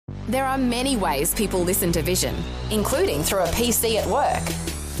There are many ways people listen to Vision, including through a PC at work.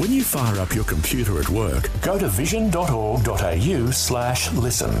 When you fire up your computer at work, go to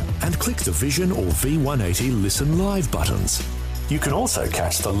vision.org.au/listen and click the Vision or V180 Listen Live buttons. You can also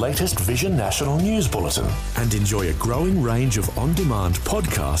catch the latest Vision National News Bulletin and enjoy a growing range of on-demand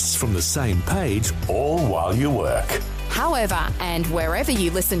podcasts from the same page, all while you work. However, and wherever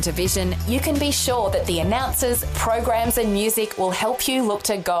you listen to Vision, you can be sure that the announcers, programs and music will help you look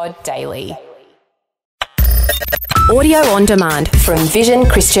to God daily. Audio on demand from Vision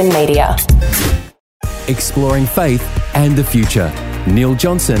Christian Media. Exploring faith and the future. Neil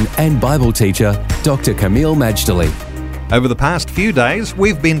Johnson and Bible teacher Dr. Kameel Majdali. Over the past few days,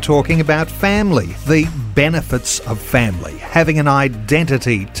 we've been talking about family, the benefits of family, having an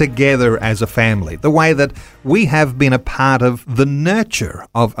identity together as a family, the way that we have been a part of the nurture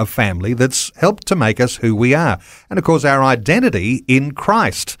of a family that's helped to make us who we are. And of course, our identity in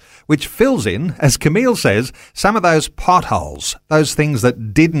Christ, which fills in, as Kameel says, some of those potholes, those things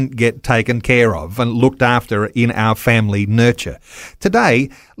that didn't get taken care of and looked after in our family nurture. Today,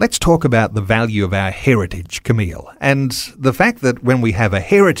 let's talk about the value of our heritage, Kameel, and the fact that when we have a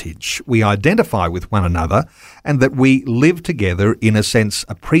heritage, we identify with one another and that we live together in a sense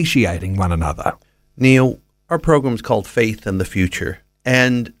appreciating one another. Neil, our program is called Faith and the Future,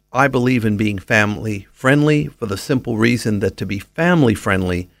 and I believe in being family friendly for the simple reason that to be family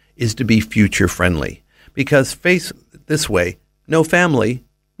friendly is to be future friendly. Because face it this way, no family,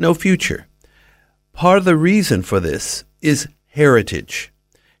 no future. Part of the reason for this is heritage.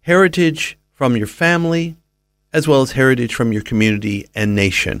 Heritage from your family, as well as heritage from your community and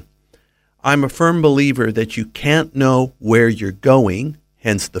nation. I'm a firm believer that you can't know where you're going,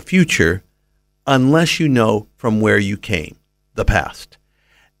 hence the future, unless you know from where you came, the past.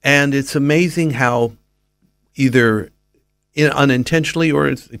 And it's amazing how either unintentionally or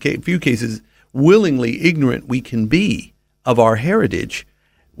in a few cases willingly ignorant we can be of our heritage,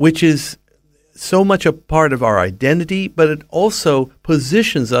 which is so much a part of our identity, but it also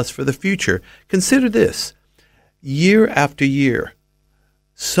positions us for the future. Consider this. Year after year,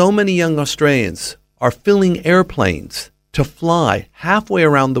 so many young Australians are filling airplanes to fly halfway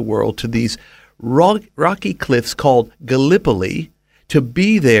around the world to these rocky cliffs called Gallipoli to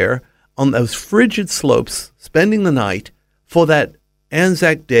be there on those frigid slopes, spending the night for that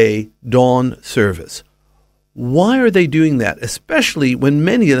Anzac Day dawn service. Why are they doing that, especially when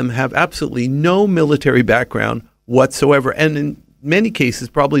many of them have absolutely no military background whatsoever, and in many cases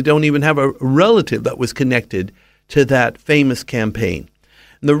probably don't even have a relative that was connected to that famous campaign?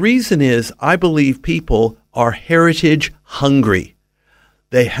 And the reason is, I believe people are heritage hungry.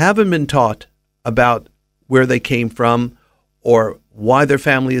 They haven't been taught about where they came from or why their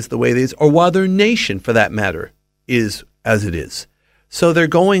family is the way it is, or why their nation, for that matter, is as it is. So they're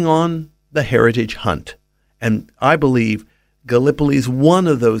going on the heritage hunt. And I believe Gallipoli is one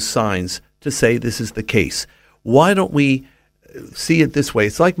of those signs to say this is the case. Why don't we see it this way?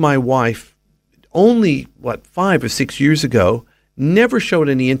 It's like my wife, only, 5 or 6 years ago, never showed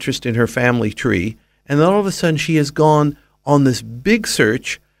any interest in her family tree. And then all of a sudden she has gone on this big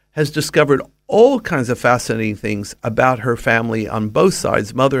search, has discovered all kinds of fascinating things about her family on both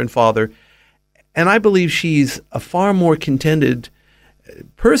sides, mother and father. And I believe she's a far more contented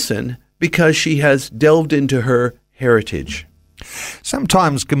person because she has delved into her heritage.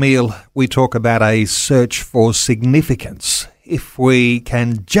 Sometimes, Kameel, we talk about a search for significance. If we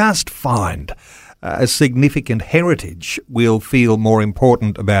can just find a significant heritage, we'll feel more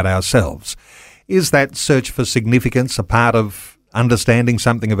important about ourselves. Is that search for significance a part of understanding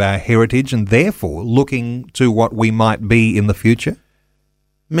something of our heritage and therefore looking to what we might be in the future?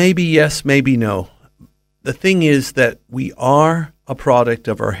 Maybe yes, maybe no. The thing is that we are a product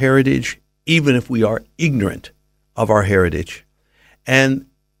of our heritage, even if we are ignorant of our heritage. And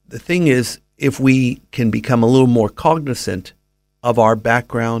the thing is, if we can become a little more cognizant of our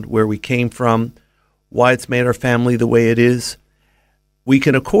background, where we came from, why it's made our family the way it is, we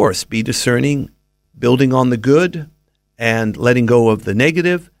can, of course, be discerning, building on the good and letting go of the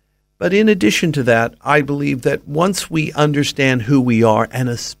negative. But in addition to that, I believe that once we understand who we are, and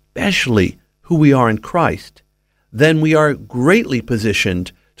especially who we are in Christ, then we are greatly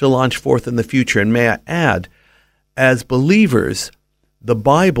positioned to launch forth in the future. And may I add, as believers, the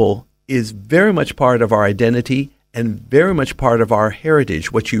Bible is very much part of our identity and very much part of our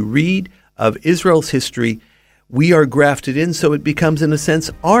heritage. What you read of Israel's history, we are grafted in, so it becomes, in a sense,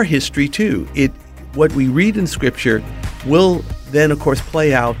 our history too. What we read in Scripture will then, of course,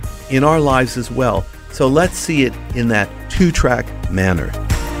 play out in our lives as well. So let's see it in that two-track manner.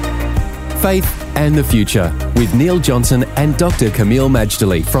 Faith and the Future with Neil Johnson and Dr. Camille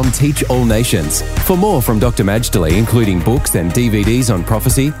Majdali from Teach All Nations. For more from Dr. Majdali, including books and DVDs on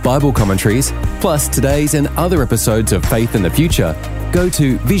prophecy, Bible commentaries, plus today's and other episodes of Faith and the Future, go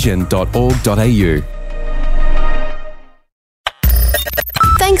to vision.org.au.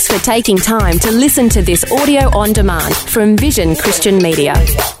 Thanks for taking time to listen to this audio on demand from Vision Christian Media.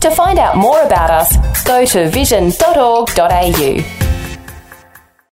 To find out more about us, go to vision.org.au.